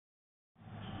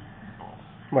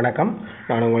வணக்கம்.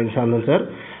 நான் உங்கள் சாந்தன் சார்.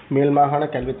 மேல் மாகாண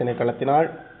கல்வி திணைக்களத்தினால்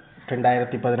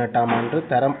 2018ஆம் ஆண்டு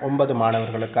தரம் 9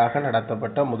 மாணவர்களுக்காக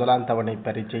நடத்தப்பட்ட முதலாம் தவணை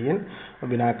பரீட்சையின்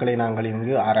வினாக்களை நாங்கள்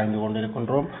இங்கு ஆராய்ந்து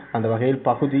கொண்டிருக்கின்றோம். அந்த வகையில்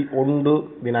பகுதி 1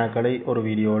 வினாக்களை ஒரு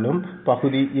வீடியோவிலும்,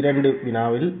 பகுதி 2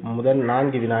 வினாவில் முதல்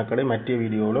 4 வினாக்களை மற்ற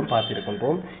வீடியோவிலும்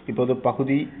பார்த்திருக்கின்றோம். இப்போது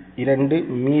பகுதி 2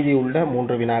 மீதி உள்ள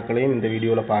 3 வினாக்களையும் இந்த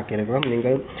வீடியோவில் பார்க்க இருக்கிறோம்.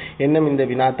 நீங்கள் இன்னும் இந்த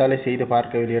வினாத்தாளை செய்து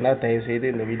பார்க்கவில்லையா, தயவுசெய்து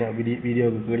இந்த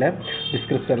வீடியோவுக்கு கீழே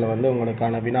டிஸ்கிரிப்ஷனில்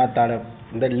உங்களுக்கான வினாத்தாளை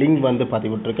இந்த லிங்க்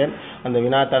பதிவிட்டிருக்கேன். அந்த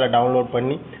வினாத்தாளை டவுன்லோட்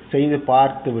பண்ணி செய்து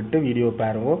பார்த்து விட்டு வீடியோ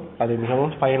பாருங்க. அது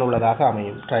மிகவும் பயனுள்ளதாக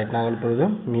அமையும். ரைட், நாங்கள் இப்பொழுது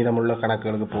மீதமுள்ள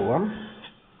கணக்குகளுக்கு போவோம்.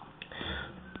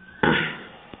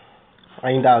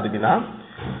 5வது வினா,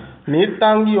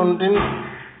 நீர்த்தாங்கி ஒன்றின்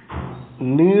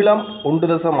நீளம்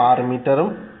 1.6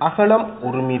 மீட்டரும் அகலம்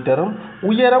 1 மீட்டரும்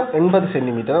உயரம் 80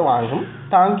 சென்டிமீட்டரும் ஆகும்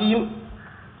தாங்கியின்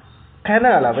கன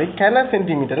அளவை கன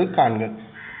சென்டிமீட்டரில் காண்க.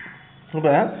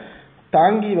 இப்போ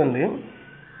தாங்கி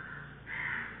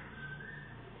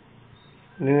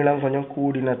நீளம் கொஞ்சம்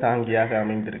கூடின தாங்கியாக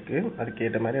அமைந்திருக்கு.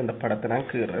 அதுக்கேற்ற மாதிரி அந்த படத்தை நான்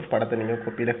கீறேன். படத்தை நீங்கள்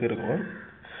கொப்பியில் கீறுங்க.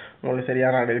 உங்களுக்கு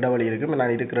சரியான இடைவெளி இருக்குது.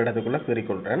 நான் இருக்கிற இடத்துக்குள்ளே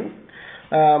கீறிக்கொள்கிறேன்.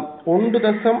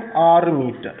 1.6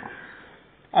 மீட்டர்,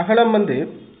 அகலம்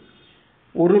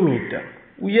 1 மீட்டர்,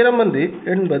 உயரம்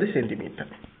 80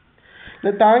 சென்டிமீட்டர்.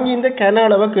 இந்த தாங்கி இந்த கன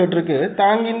அளவை கேட்டிருக்கு.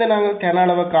 தாங்கி இந்த நாங்கள் கன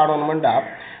அளவை காணணுமெண்டா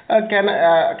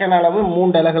கன அளவு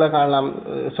 3 இலகளை காணலாம்,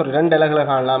 2 இலகளை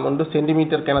காணலாம். 1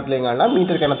 சென்டிமீட்டர் கிணத்துலையும் காணலாம்,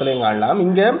 மீட்டர் கிணத்துலையும் காணலாம்.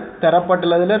 இங்கே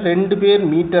தரப்பட்டுள்ளதில் 2 பேர்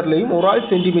மீட்டர்லையும் ஒரு ஆள்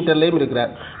சென்டிமீட்டர்லையும்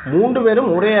இருக்கிறார். 3 பேரும்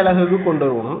ஒரே அலகுக்கு கொண்டு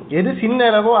வரணும். எது சின்ன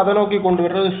அலகோ அதை நோக்கி கொண்டு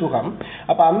வர்றது சுகம்.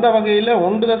 அப்போ அந்த வகையில்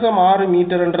 1.6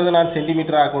 மீட்டர்ன்றது நான்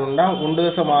சென்டிமீட்டர் ஆக்கணும்னா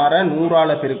 1.6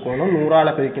 100ஆல் பெருக்கணும்.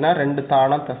 100ஆல் பெருக்கினா 2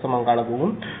 தானம் தசமங்கால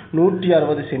போகும்.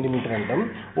 160 சென்டிமீட்டர் என்றும்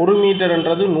 1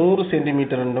 மீட்டர்ன்றது 100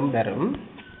 சென்டிமீட்டர் என்றும் வரும்.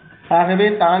 ஆகவே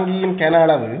தாங்கியின் கன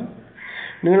அளவு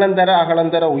நீளந்தர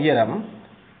அகலந்தர உயரம்,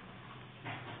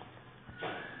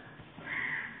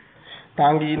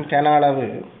 தாங்கியின் கன அளவு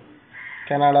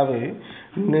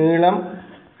நீளம்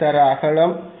தர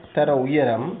அகலம் தர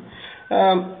உயரம்.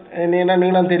 என்ன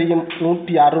நீளம் தெரியும்,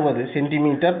 160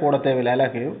 சென்டிமீட்டர் போட தேவையில்லை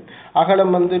அலகு.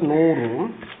 அகலம் 100,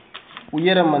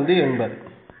 உயரம் 80.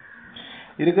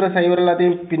 இருக்கிற சைவர்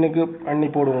எல்லாத்தையும் பின்னுக்கு பண்ணி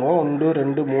போடுவோம். 1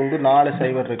 2 3 4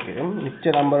 சைவர் இருக்கு. மிச்ச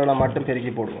நம்பர்களை மட்டும்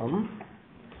பெருக்கி போடுவோம்.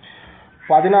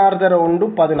 16 தர 1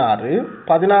 16,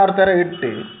 16 தர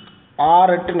 8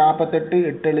 6 8 48,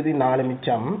 8 எழுதி 4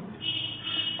 மிச்சம்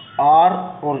 6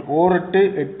 8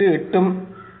 8 8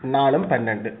 4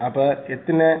 12. அப்போ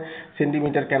எத்தனை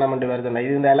சென்டிமீட்டர் கிணமண்டு வருதுன்னா,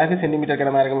 இது இந்த அலகு சென்டிமீட்டர்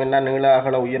கிணமா இருக்கும். என்ன நீள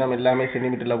அகல உயரம் எல்லாமே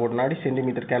சென்டிமீட்டரில் போட்டனாடி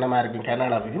சென்டிமீட்டர் கிணமா இருக்கும். கிண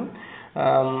அளவு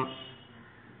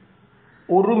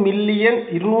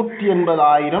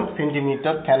 1,280,000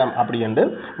 சென்டிமீட்டர் கனம் அப்படி என்று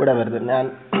விட வருது. நான்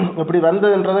இப்படி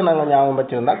வந்ததுன்றதை நாங்கள் ஞாபகம்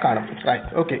வச்சிருந்தா காணும். Right,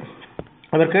 okay.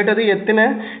 அவர் கேட்டது எத்தனை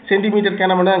சென்டிமீட்டர்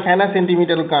கனம், கன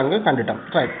சென்டிமீட்டருக்கு காண்க, கண்டுட்டோம்.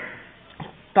 ரைட்,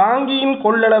 தாங்கியின்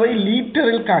கொள்ளளவை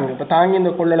லீட்டரில் காண்க. இப்போ தாங்கி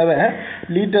இந்த கொள்ளளவை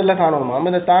லீட்டரில் காணணுமா?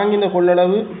 இந்த தாங்கி இந்த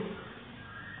கொள்ளளவு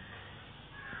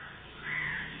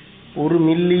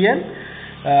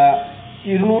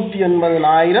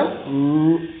 1,280,000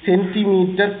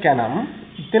 சென்டிமீட்டர் கனம்.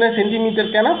 இத்தனை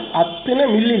சென்டிமீட்டர் கனம் அத்தனை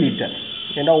மில்லி லிட்டர்.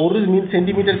 ஏன்னா 1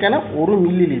 சென்டிமீட்டர் கனம் 1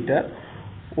 milli litre.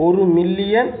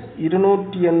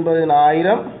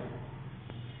 1,280,000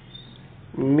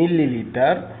 milli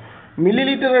litre. Milli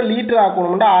லிட்டரை litre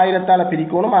ஆக்கணும்னா 1000ஆல்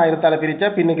பிரிக்கணும். 1000ஆல் பிரித்தா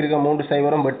பின்னுக்கு இருக்க 3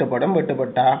 சைவரும்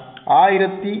வெட்டுப்பட்டா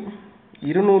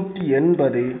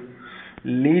 1280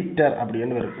 லீட்டர்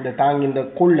அப்படின்னு வரும். இந்த தாங்கி இந்த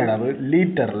கொள்ளளவு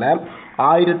லீட்டரில்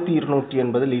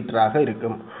 1280 லீட்டராக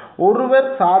இருக்கும். ஒருவர்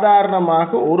சாதாரணமாக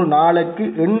ஒரு நாளைக்கு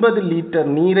 80 லிட்டர்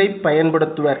நீரை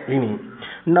பயன்படுத்துவர். இனி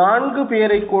 4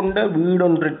 பேரை கொண்ட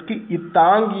வீடொன்றிற்கு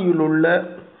இத்தாங்கியில் உள்ள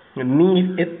நீர்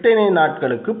எத்தனை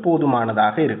நாட்களுக்கு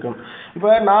போதுமானதாக இருக்கும்? இப்போ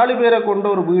 4 பேரை கொண்ட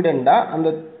ஒரு வீடுண்டா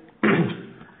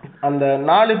அந்த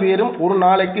 4 பேரும் ஒரு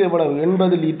நாளைக்கு எவ்வளவு?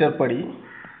 80 லிட்டர் படி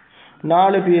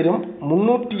 4 பேரும்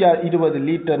 320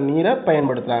 லிட்டர் நீரை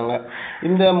பயன்படுத்துகிறாங்க.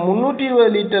 இந்த 320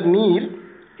 லிட்டர் நீர்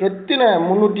எத்தனை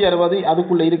 360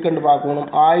 அதுக்குள்ளே இருக்குன்னு பார்க்கணும்.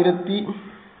 1280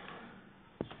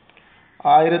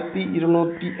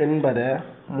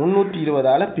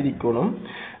 320ஆல் பிரிக்கணும்.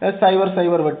 சைவர்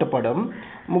சைவர் வெட்டுப்படும்.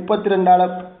 32ஆல்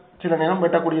சில நேரம்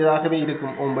வெட்டக்கூடியதாகவே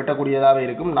இருக்கும்.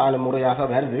 4 முறையாக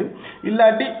வருது.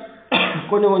 இல்லாட்டி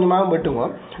கொஞ்சம் கொஞ்சமாக வெட்டுங்க.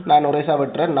 நான் ஒரேசா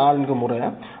வெட்டுறேன் 4 முறை.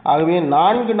 ஆகவே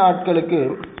 4 நாட்களுக்கு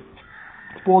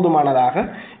போதுமானதாக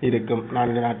இருக்கும்.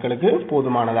 4 நாட்களுக்கு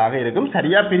போதுமானதாக இருக்கும்.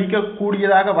 சரியாக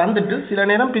பிரிக்கக்கூடியதாக வந்துட்டு சில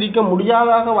நேரம் பிரிக்க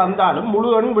முடியாதாக வந்தாலும் முழு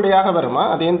எண் விடையாக வருமா,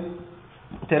 அதையும்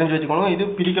தெரிஞ்சு வச்சுக்கணும். இது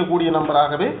பிரிக்கக்கூடிய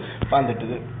நம்பராகவே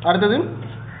வந்துட்டுது. அடுத்தது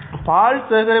பால்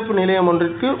சேகரிப்பு நிலையம்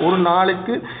ஒன்றிற்கு ஒரு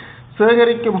நாளுக்கு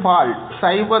சேகரிக்கும் பால்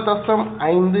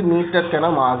 0.5 மீட்டர்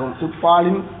கனம் ஆகும்.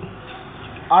 இப்பாலின்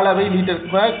அளவை லிட்டர்,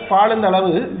 பாலின்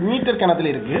அளவு மீட்டர்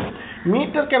கணத்தில் இருக்கு.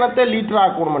 மீட்டர் கணத்தை லிட்டர்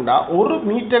ஆக்கணும்டா ஒரு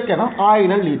மீட்டர் கணம்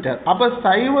 1000 லிட்டர். அப்போ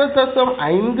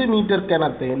 0.5 மீட்டர்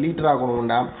கணத்தை லிட்டர்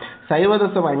ஆக்கணும்டா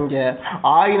 0.5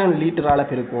 1000 லிட்டரால்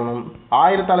பெருக்கணும்.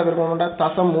 1000ஆல் பெருக்கணும்டா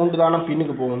 0.3 தானம்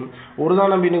பின்னுக்கு போகும். ஒரு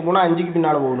தானம் பின்னுக்கு போனால் 5க்கு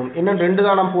பின்னால் போகணும். இன்னும் 2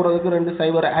 தானம் போகிறதுக்கு 2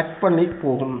 0 ஆட் பண்ணி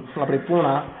போகும். அப்படி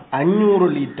போனால் 500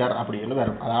 லிட்டர் அப்படின்னு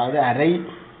வரும். அதாவது அரை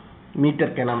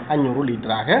மீட்டர் கணம் 500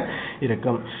 லிட்டராக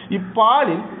இருக்கும்.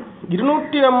 இப்பாலில்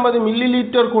 250 மில்லி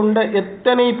லிட்டர் கொண்ட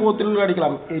எத்தனை போத்தல்கள்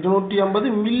அடிக்கலாம்? 250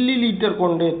 மில்லி லிட்டர்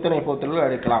கொண்ட எத்தனை போத்தல்கள்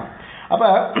அடிக்கலாம்? அப்ப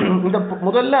இந்த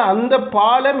முதல்ல அந்த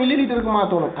பாலை மில்லி லிட்டருக்கு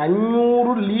மாற்றணும்.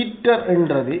 500 லிட்டர்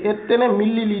என்றது எத்தனை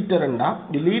மில்லி லிட்டர் என்றா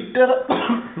லிட்டர்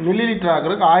மில்லி லிட்டர்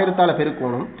ஆகிறதுக்கு 1000ஆல்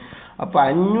பெருக்கணும். அப்ப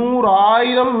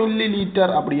 500,000 மில்லி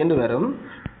லிட்டர் அப்படி என்று வரும்.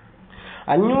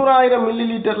 500,000 மில்லி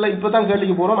லிட்டர்ல இப்பதான்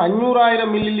கேள்விக்கு போறோம். 500,000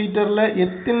 மில்லி லிட்டர்ல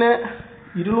எத்தனை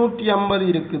 250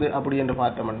 இருக்குது அப்படி என்று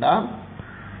பார்த்தோம்டா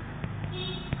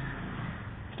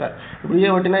இப்படியே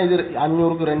வட்டினா இது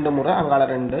 500க்கு 2 முறை அங்கால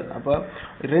 2. அப்போ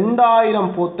 2000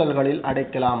 போத்தல்களில்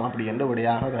அடைக்கலாம் அப்படி என்று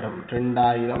விடையாக வரும்.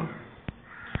 2000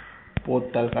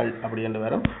 போத்தல்கள் அப்படி என்று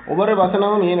வரும். ஒவ்வொரு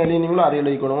வசனமும் ஏன் எழுதினீங்களோ அதை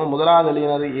எழுதிக்கணும். முதலாவது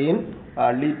எழுதினது ஏன்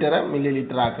லிட்டரை மில்லி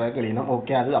லிட்டர் ஆக்கிறதுக்கு எழுதினோம்.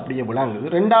 ஓகே, அது அப்படியே விளங்குது.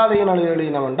 ரெண்டாவது ஏன்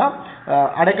எழுதினோம்னா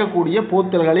அடைக்கக்கூடிய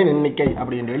போத்தல்களின் எண்ணிக்கை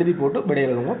அப்படி என்று எழுதி போட்டு விடை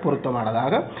எழுதுங்க,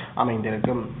 பொருத்தமானதாக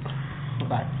அமைந்திருக்கும்.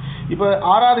 இப்போ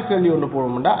 6வது கேள்வி ஒன்று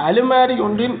போகணும்னா அலுமாரி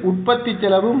ஒன்றின் உற்பத்தி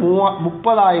செலவு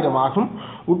 30,000 ஆகும்.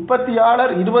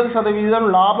 உற்பத்தியாளர் 20%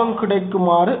 லாபம்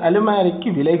கிடைக்குமாறு அலுமாரிக்கு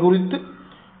விலை குறித்து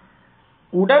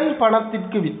உடன்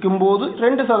பணத்திற்கு விற்கும் போது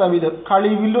 2%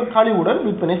 கழிவுடன்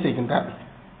விற்பனை செய்கின்றார்.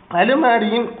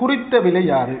 அலுமாரியின் குறித்த விலை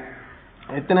யாது?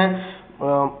 எத்தனை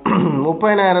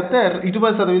 30,000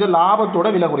 20% லாபத்தோட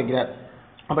விலை குறிக்கிறார்.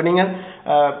 அப்போ நீங்கள்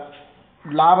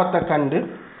லாபத்தை கண்டு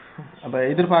அப்போ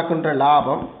எதிர்பார்க்கின்ற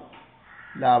லாபம்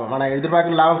ஆனால்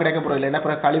எதிர்பார்க்கிற லாபம் கிடைக்க போகிறது இல்லைன்னா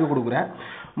அப்புறம் கழிவு கொடுக்குறேன்.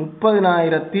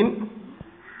 30,000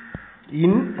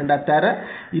 இன் என்ற தர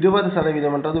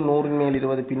 20%ன்றது 100 மேல்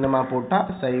 20 பின்னமாக போட்டால்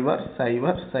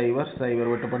 0,0,0,0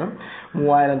 வெட்டப்படும்.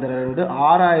 3000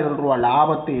 6,000 ரூபா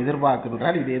லாபத்தை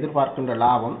எதிர்பார்க்கின்றார். இது எதிர்பார்க்கின்ற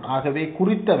லாபம். ஆகவே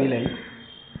குறித்த விலை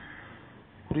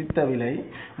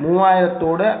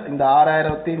 3000தோட இந்த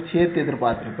 6,000 சேர்த்து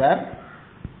எதிர்பார்த்திருப்பார்.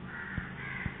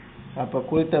 அப்போ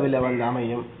குறித்த விலை வந்து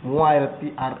அமையும்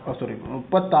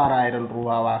 36,000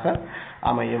 ரூபாவாக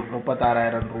அமையும்.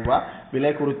 36,000 ரூபா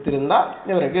விலை குறித்திருந்தால்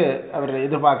இவருக்கு அவர்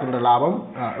எதிர்பார்க்கின்ற லாபம்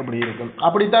இப்படி இருக்கும்.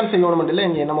 அப்படித்தான் செய்யணும் இல்லை.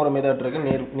 இங்கே என்ன ஒரு மெதட் இருக்கு,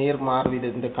 நேர்மாறு வீத.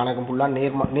 இந்த கணக்கு ஃபுல்லாக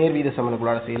நேர்வீத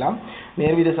சமனுக்குள்ளாட செய்யலாம்.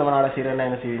 நேர்வீத சமனால செய்யறதுனா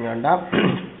என்ன செய்வீங்கன்னா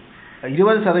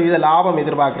 20% லாபம்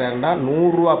எதிர்பார்க்குறாருன்னா 100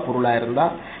 ரூபா பொருளாக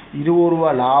இருந்தால் 20 ரூபா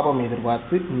லாபம்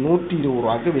எதிர்பார்த்து 120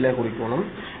 ரூபாய்க்கு விலை குறிக்கணும்.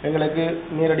 எங்களுக்கு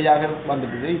நேரடியாக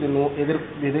வந்துடுது.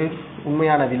 இது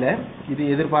உண்மையான விலை, இது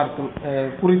எதிர்பார்க்கும்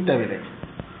குறித்த விலை.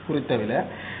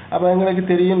 அப்போ எங்களுக்கு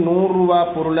தெரியும் 100 ரூபா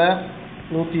பொருளை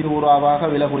 120 ரூபாவாக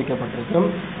விலை குறிக்கப்பட்டிருக்கும்.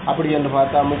 அப்படி என்று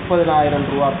பார்த்தா 30,000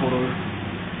 ரூபா பொருள்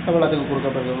எவ்வளோத்துக்கு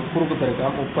குறுக்கு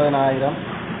பெருக்கம் 30,000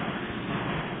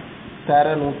 தர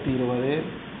 120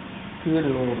 கீழ்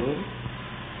 100.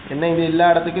 என்ன இது எல்லா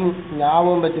இடத்துக்கும்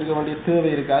ஞாபகம் வச்சிருக்க வேண்டிய தேவை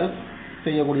இருக்காது,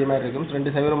 செய்யக்கூடிய மாதிரி இருக்கும். 2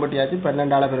 சைவரம் பட்டியாச்சு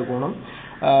 12ஆல் பெருக்கணும்.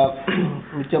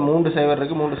 மிச்சம் 3 சைவர்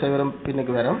இருக்குது. 3 சைவரம்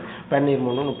பின்னுக்கு வரும். 12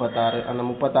 36. அந்த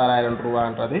 36,000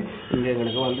 ரூபான்றது இங்கே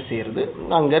எங்களுக்கு வந்து சேருது.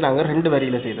 அங்கே நாங்கள் 2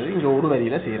 வரியில் செய்கிறது, இங்கே 1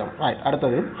 வரியில் செய்கிறோம்.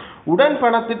 அடுத்தது உடன்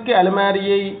பணத்திற்கு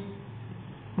அலுமாரியை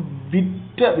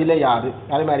விற்ற விலையாது.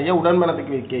 அலுமாரியை உடன்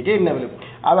பணத்துக்கு விற்க என்ன விலை?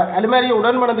 அலுமாரியை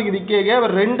உடன் பணத்துக்கு விற்க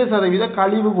அவர் 2%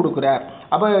 கழிவு கொடுக்குறார்.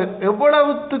 அப்போ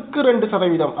எவ்வளவுத்துக்கு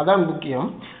 2%? அதான் முக்கியம்.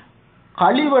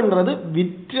 கழிவுன்றது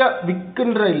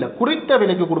விற்கின்ற இல்லை, குறித்த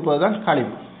விலைக்கு கொடுப்பது தான்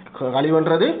கழிவு.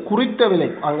 கழிவுன்றது குறித்த விலை.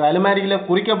 அங்கே அலுமாரியில்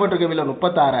குறிக்கப்பட்டிருக்க விலை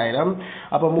 36,000.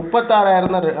 அப்போ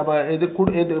 36,000 அப்போ இது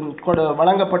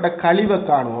வழங்கப்பட்ட கழிவை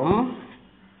காணுவோம்.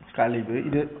 கழிவு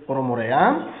இது ஒரு முறையா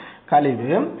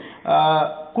கழிவு.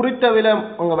 குறித்த விலை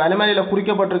உங்கள் அலுமாரியில்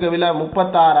குறிக்கப்பட்டிருக்க விலை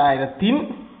 36,000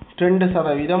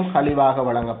 2% கழிவாக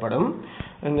வழங்கப்படும்.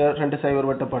 இங்கே 2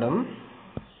 வெட்டப்படும்.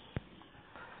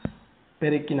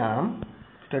 பெருக்கினா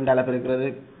 2ஆல் பெருக்கிறது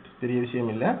பெரிய விஷயம்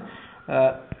இல்லை.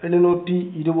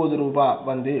 720 ரூபா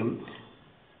வந்து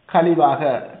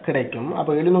கழிவாக கிடைக்கும்.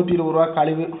 அப்போ 720 ரூபா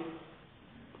கழிவு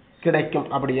கிடைக்கும்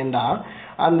அப்படி என்றால்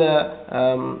அந்த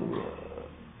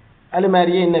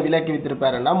அலுமாரியை என்ன விலைக்கு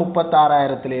வித்திருப்பாருன்னா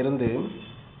 36,000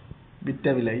 விற்ற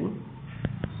விலை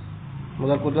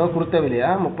முதல் கொடுத்த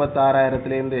விலையா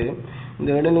 36,000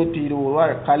 இந்த 720 ரூபா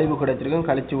கழிவு கிடைச்சிருக்கும்.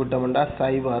 கழிச்சு விட்டோம்னா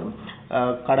சைவர்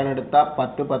கடன் எடுத்தா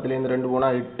 10, 10லேருந்து 2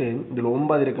 போனால் 8, இதில்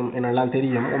 9 இருக்கும் என்னெல்லாம்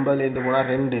தெரியும். 9லேருந்து போனால்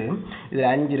 2, இதில்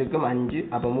 5 இருக்கும் 5.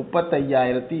 அப்போ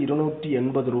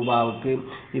 35,280 ரூபாவுக்கு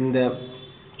இந்த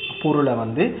பொருளை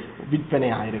வந்து விற்பனை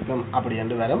ஆயிருக்கும் அப்படி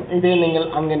என்று வரும். இதே நீங்கள்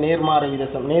அங்கே நேர்வீத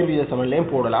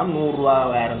சமன்லையும் போடலாம். 100 ரூபா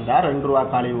இருந்தால் 2 ரூபா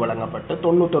கழிவு வழங்கப்பட்டு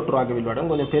 98 ரூபாய்க்கு வில்வடம்.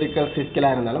 கொஞ்சம் பெருக்கல்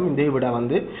சிக்கலாக இருந்தாலும் இந்த விட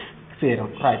வந்து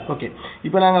சேரும். Right, okay.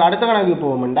 இப்போ நாங்கள் அடுத்த கணக்கு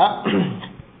போவோம்டா.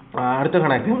 அடுத்த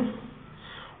கணக்கு,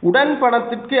 உடன்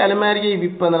பணத்திற்கு அலுமாரியை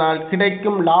விற்பதனால்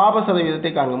கிடைக்கும் லாப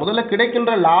சதவீதத்தை காணுங்க. முதல்ல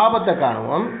கிடைக்கின்ற லாபத்தை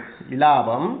காணுவோம்.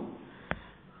 லாபம்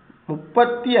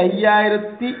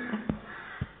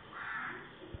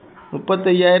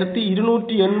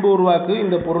 35,280 ரூபாய்க்கு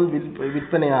இந்த பொருள்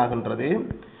விற்பனை ஆகின்றது.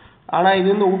 ஆனால் இது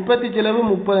இந்த உற்பத்தி செலவு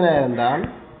 30,000 தான்.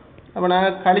 அப்போ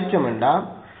நாங்கள் கழிச்சோம் வேண்டாம்.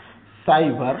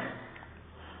 சைபர்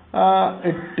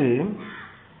 8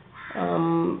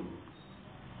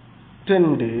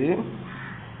 2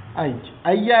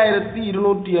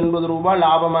 5,280 ரூபாய்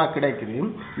லாபமாக கிடைக்குது.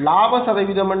 லாப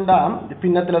சதவீதம்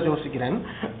பின்னத்தில் யோசிக்கிறேன்.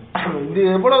 இது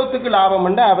எவ்வளவுத்துக்கு லாபம்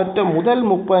அவற்றை முதல்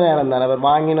 30,000 தான். அவர்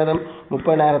வாங்கினதும்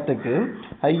 30,000த்துக்கு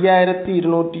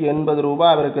 5,280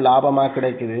 ரூபாய் அவருக்கு லாபமாக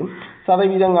கிடைக்குது.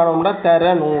 சதவீதம் காணோம்னா தர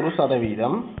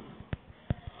 100%.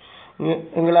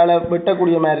 எங்களால்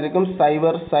வெட்டக்கூடிய மாதிரி இருக்கும். 0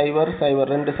 0 0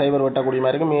 2 0 வெட்டக்கூடிய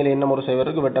மாதிரி இருக்கும். மேலே இன்னும் ஒரு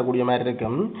 0 வெட்டக்கூடிய மாதிரி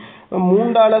இருக்கும்.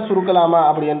 3ஆல் சுருக்கலாமா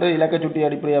அப்படி என்று இலக்க சுட்டி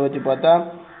அடிப்படையாக வச்சு பார்த்தா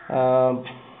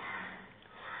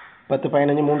 10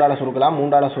 15 3ஆல் சுருக்கலாம்.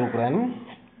 3ஆல் சுருக்குறேன்.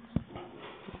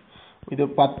 இது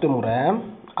 10 முறை.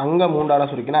 அங்கே 3ஆல்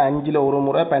சுருக்கினா 5ல் 1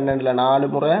 முறை, 12ல்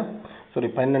 4 முறை,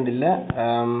 12 இல்லை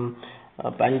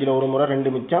 5ல் 1 முறை 2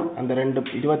 மிச்சம். அந்த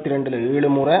 22ல் 7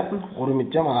 முறை 1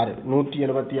 மிச்சம் 6.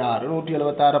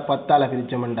 176 10ஆல்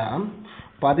பிரிச்சோம்னா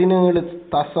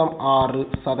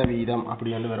 17.6% அப்படி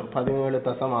என்று வரும்.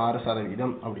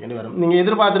 17.6% அப்படி என்று வரும். நீங்கள்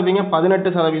எதிர்பார்த்துருப்பீங்க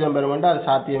 18% பெறும். அது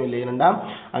சாத்தியம் இல்லை. ஏனென்றா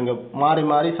அங்கே மாறி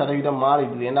மாறி சதவீதம்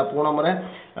மாறிடுது. ஏன்னா போன முறை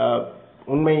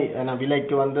உண்மை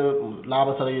விலைக்கு வந்து லாப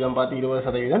சதவீதம் பார்த்து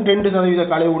 20%, 2%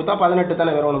 கழிவு கொடுத்தா 18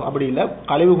 தானே வரணும். அப்படி இல்லை,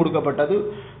 கழிவு கொடுக்கப்பட்டது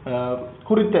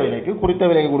குறித்த விலைக்கு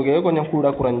கொடுக்கவே கொஞ்சம் கூட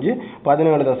குறைஞ்சு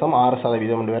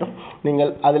 17.6% வரும்.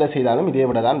 நீங்கள் அதில் செய்தாலும் இதே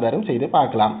விட தான் வரும். செய்து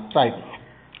பார்க்கலாம். ரைட்,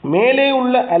 மேலே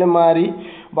உள்ள அலுமாரி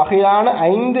வகையான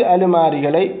 5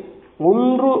 அலுமாரிகளை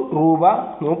 1 ரூபா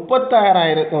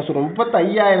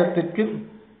 35,000க்கு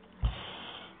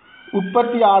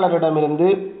உற்பத்தியாளரிடமிருந்து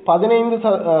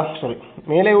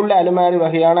மேலே உள்ள அலுமாரி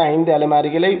வகையான 5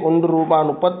 அலுமாரிகளை 1 ரூபா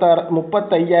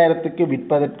 35,000க்கு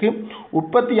விற்பதற்கு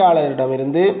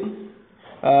உற்பத்தியாளரிடமிருந்து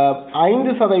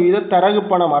 5% தரகு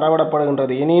பணம்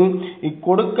அறவிடப்படுகின்றது எனின்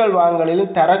இக்கொடுக்கல் வாங்கலில்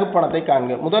தரகு பணத்தை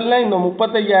காண்க. முதல்ல இந்த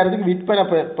 35,000க்கு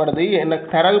விற்பனைப்படுது. என்ன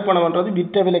தரகு பணம்ன்றது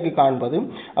விற்ற விலைக்கு காண்பது.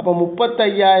 அப்போ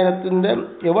 35,000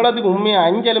 எவ்வளவுக்கு உண்மையாக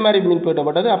 5 அலுமாரி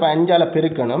மீன்பட்டது. அப்போ 5ஆல்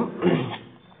பெருக்கணும்.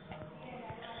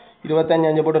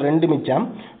 25 போட்டு 2 மிச்சம்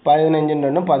 15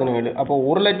 2 17. அப்போ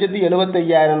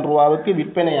 1,75,000 ரூபாவுக்கு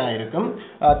விற்பனை ஆயிருக்கும்.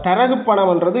 தரகு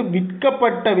பணம்ன்றது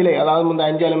விற்கப்பட்ட விலை, அதாவது இந்த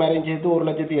 5 அலுமாரியும் சேர்த்து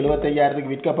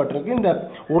 1,75,000க்கு விற்கப்பட்டிருக்கு. இந்த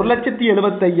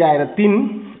 1,75,000ன்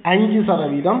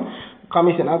 5%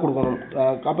 கமிஷனாக கொடுக்கணும்.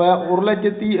 அப்போ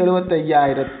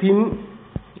 1,75,000ன்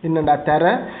என்னண்டா தர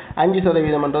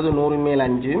 5%ன்றது 100 மேல்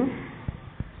 5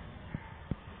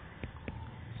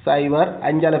 சைவர்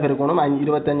 5ஆல் பெருக்கணும்.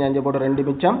 25 5 போட்டு 2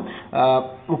 மிச்சம்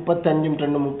 35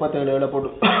 2 37 போட்டு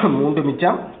 3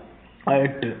 மிச்சம்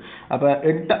 8. அப்போ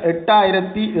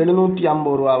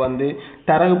 8,750 ரூபா வந்து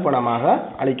தரகு பணமாக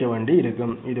அளிக்க வேண்டி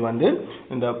இருக்கும். இது வந்து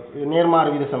இந்த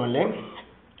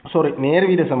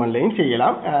நேர்வீத சமன்லையும்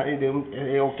செய்யலாம். இது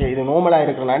ஓகே, இது நோமலாக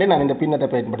இருக்கிறனாலே நான் இந்த பின்னத்தை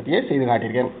பயன்படுத்தியே செய்து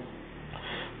காட்டியிருக்கேன்.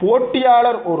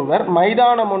 போட்டியாளர் ஒருவர்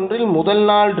மைதானம் ஒன்றில் முதல்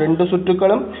நாள் 2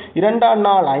 சுற்றுக்களும் 2ஆம்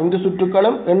நாள் 5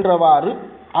 சுற்றுக்களும் என்றவாறு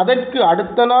அதற்கு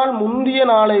அடுத்த நாள் முந்தைய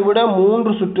நாளை விட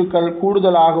 3 சுற்றுக்கள்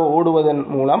கூடுதலாக ஓடுவதன்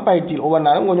மூலம் பயிற்சியில் ஒவ்வொரு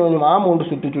நாளும் கொஞ்சம் கொஞ்சமாக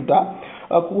 3 சுற்றா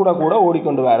கூட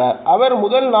ஓடிக்கொண்டு வரார். அவர்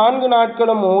முதல் 4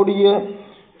 நாட்களும் ஓடிய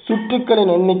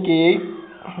சுற்றுக்களின் எண்ணிக்கையை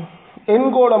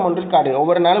எண்கோளம் ஒன்றில் காட்டு.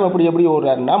 ஒவ்வொரு நாளும் எப்படி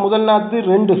ஓடுறாருன்னா முதல் நாத்து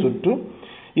 2 சுற்று,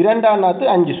 2ஆம்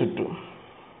நாத்து 5 சுற்று.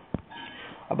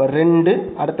 அப்போ 2,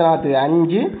 அடுத்த நாத்து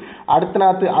 5, அடுத்த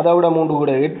நாத்து அதை விட 3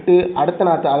 கூட 8, அடுத்த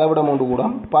நாத்து அதை விட 3 கூட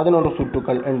 11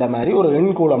 சுற்றுக்கள் என்ற மாதிரி ஒரு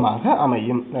எண்கோளமாக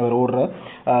அமையும் அவர் ஓடுற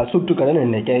சுற்றுக்களின்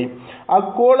எண்ணிக்கை.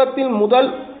 அக்கோளத்தில் முதல்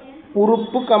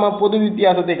உறுப்பு பொது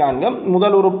வித்தியாசத்தை காண்க.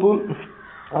 முதல் உறுப்பு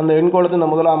அந்த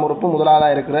எண்கோளத்தின் முதலாம் உறுப்பு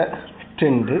முதலாவதாக இருக்கிற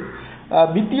 2,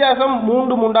 வித்தியாசம்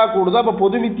 3 3 கூடுது. அப்போ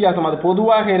பொது வித்தியாசம் அது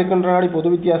பொதுவாக இருக்கின்றனாடி பொது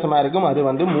வித்தியாசமாக இருக்கும். அது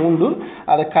வந்து 3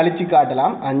 அதை கழிச்சு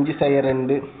காட்டலாம். 5 செய்ய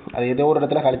 2 அது ஏதோ ஒரு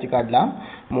இடத்துல கழிச்சு காட்டலாம்.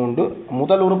 3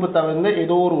 முதல் உறுப்பு தவிர்த்து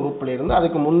ஏதோ ஒரு உறுப்பில் இருந்து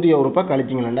அதுக்கு முந்தைய உறுப்பை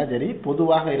கழிச்சிங்களா சரி.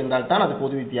 பொதுவாக இருந்தால் தான் அது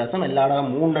பொது வித்தியாசம். எல்லா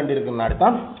இடம் 3 இருக்கிறனாடி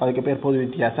தான் அதுக்கு பேர் பொது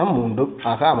வித்தியாசம் 3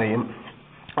 ஆக அமையும்.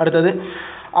 அடுத்தது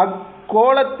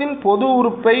அக்கோளத்தின் பொது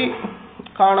உறுப்பை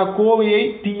காண கோவையை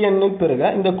Tn பெறுக.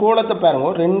 இந்த கோளத்தை பாருங்க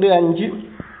 2 5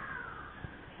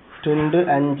 2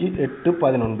 5 8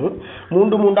 11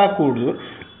 3 3 கூடுது.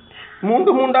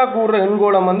 3 3 கூடுற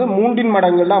எண்கோளம் வந்து 3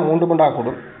 மடங்குல 3 3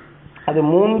 கூடும். அது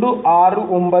 3 6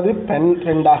 9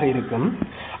 12 இருக்கும்.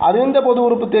 அது இந்த பொது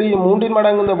உறுப்பு தெரியும். 3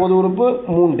 மடங்கு இந்த பொது உறுப்பு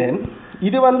 3.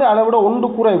 இது வந்து அதை விட 1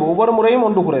 குறைவு. ஒவ்வொரு முறையும்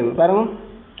 1 குறைவு பாருங்க.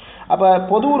 அப்போ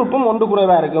பொது உறுப்பும் 1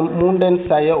 குறைவாக இருக்கும். 3n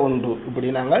செய்ய 1 இப்படி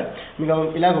நாங்கள்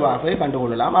மிகவும் இலகுவாக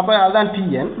கண்டுகொள்ளலாம். அப்போ அதுதான்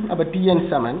Tn. அப்போ Tn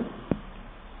சமன்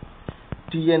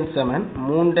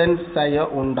 3n செய்ய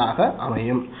 1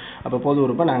 அமையும். அப்போ பொது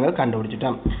உறுப்பை நாங்கள்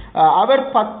கண்டுபிடிச்சிட்டோம். அவர்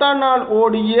 10ஆம் நாள்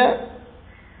ஓடிய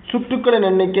சுற்றுக்களின்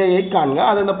எண்ணிக்கையை காண்க.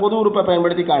 அது அந்த பொது உறுப்பை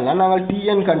பயன்படுத்தி காணலாம். நாங்கள்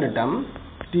Tn கண்டுட்டோம்.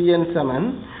 Tn சமன்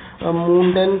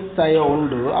 3n செய்ய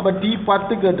 1. அப்போ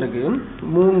T10 கேட்டிருக்கு.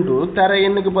 3 தர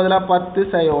எண்ணுக்கு பதிலாக 10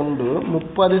 செய்ய 1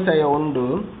 30 செய்ய 1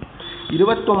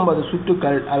 29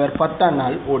 சுற்றுக்கள் அவர் 10ஆம்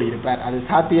நாள் ஓடி இருப்பார். அது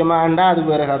சாத்தியமாண்டா அது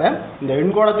வேறு கதை. இந்த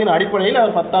எண்கோளத்தின் அடிப்படையில்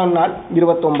அவர் 10ஆம் நாள்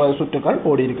 29 சுற்றுக்கள்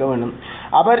ஓடி இருக்க வேண்டும்.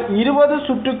 அவர் 20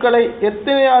 சுற்றுக்களை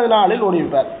எத்தனையாவது நாளில் ஓடி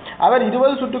இருப்பார்? அவர்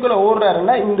 20 சுற்றுக்களை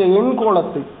ஓடுறாருன்னா இந்த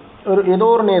எண்கோளத்து ஏதோ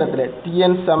ஒரு நேரத்தில்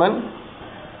Tn சமன்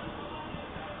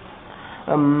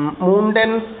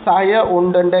 3n செய்ய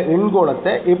 1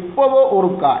 எண்கோளத்தை எப்பவோ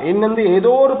ஒருக்கா என்னந்து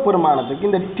ஏதோ ஒரு பெருமானத்துக்கு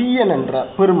இந்த Tn என்ற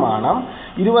பெருமானம்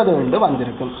 20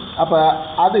 வந்திருக்கும். அப்போ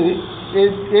அது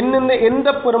என்னென்ன எந்த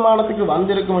பெருமானத்துக்கு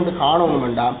வந்திருக்கும் என்று காணணும்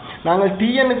வேண்டாம். நாங்கள்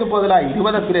Tnக்கு பதிலாக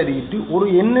 20 பிரதியிட்டு ஒரு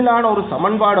எண்ணிலான ஒரு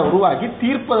சமன்பாடை உருவாக்கி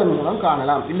தீர்ப்பதன் மூலம்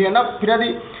காணலாம். இல்லைன்னா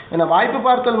என்ன வாய்ப்பு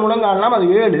பார்த்தல் மூலம் காணலாம். அது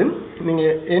 7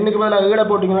 நீங்கள் எண்ணுக்கு பதிலாக 7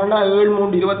 போட்டிங்கன்னா 7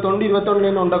 3 21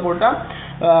 21 ஒன்றை போட்டால்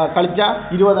கழிச்சா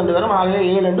 20 வரும். ஆகவே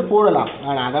 7 போடலாம்.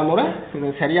 ஆனால் அதை முறை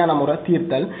சரியான முறை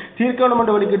தீர்க்கணும்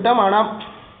என்று வெளிக்கிட்டோம். ஆனால்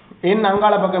என்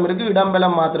அங்காள பக்கம் இருக்கு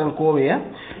இடம்பெலம் மாத்திரம் கோவையை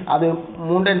அது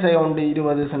 3n செய்ய 1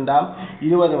 20 சென்றா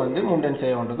 20 வந்து 3n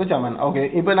செய்ய 1க்கு சமன். ஓகே,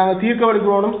 இப்போ நாங்கள் தீர்க்க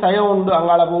வலிக்கிறோம். செய்ய 1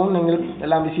 அங்காள போகும். நீங்கள்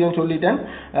எல்லாம் விஷயம் சொல்லிட்டேன்.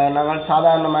 நாங்கள்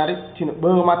சாதாரண மாதிரி சின்ன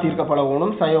வேகமாக தீர்க்க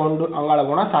பழகணும். செய்ய 1 அங்காள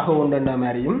போனால் சக 1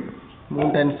 மாதிரியும்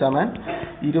 3n சமன்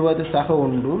 20 சக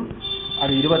 1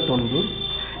 அது 21.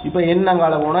 இப்போ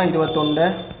அங்காள போனால் 21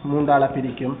 3ஆல்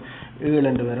பிரிக்கும்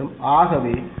 7 வரும்.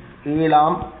 ஆகவே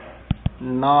 7ஆம்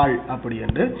நாள் அப்படி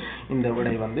என்று இந்த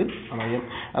விடை வந்து அமையும்.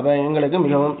 அப்போ எங்களுக்கு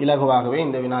மிகவும் இலகுவாகவே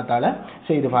இந்த வினாத்தாளை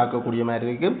செய்து பார்க்கக்கூடிய மாதிரி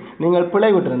இருக்கு. நீங்கள் பிழை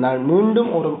விட்டிருந்தால் மீண்டும்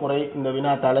ஒரு முறை இந்த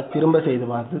வினாத்தாளை திரும்ப செய்து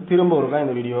பார்த்து திரும்ப ஒருக்கா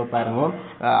இந்த வீடியோவை பாருங்க.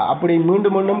 அப்படி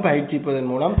மீண்டும் மீண்டும்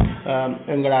பயிற்சிப்பதன் மூலம்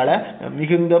எங்களால்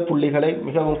மிகுந்த புள்ளிகளை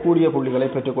மிகவும் கூடிய புள்ளிகளை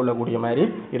பெற்றுக்கொள்ளக்கூடிய மாதிரி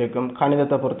இருக்கும்.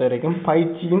 கணிதத்தை பொறுத்த வரைக்கும்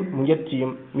பயிற்சியும்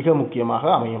முயற்சியும் மிக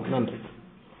முக்கியமாக அமையும். நன்றி.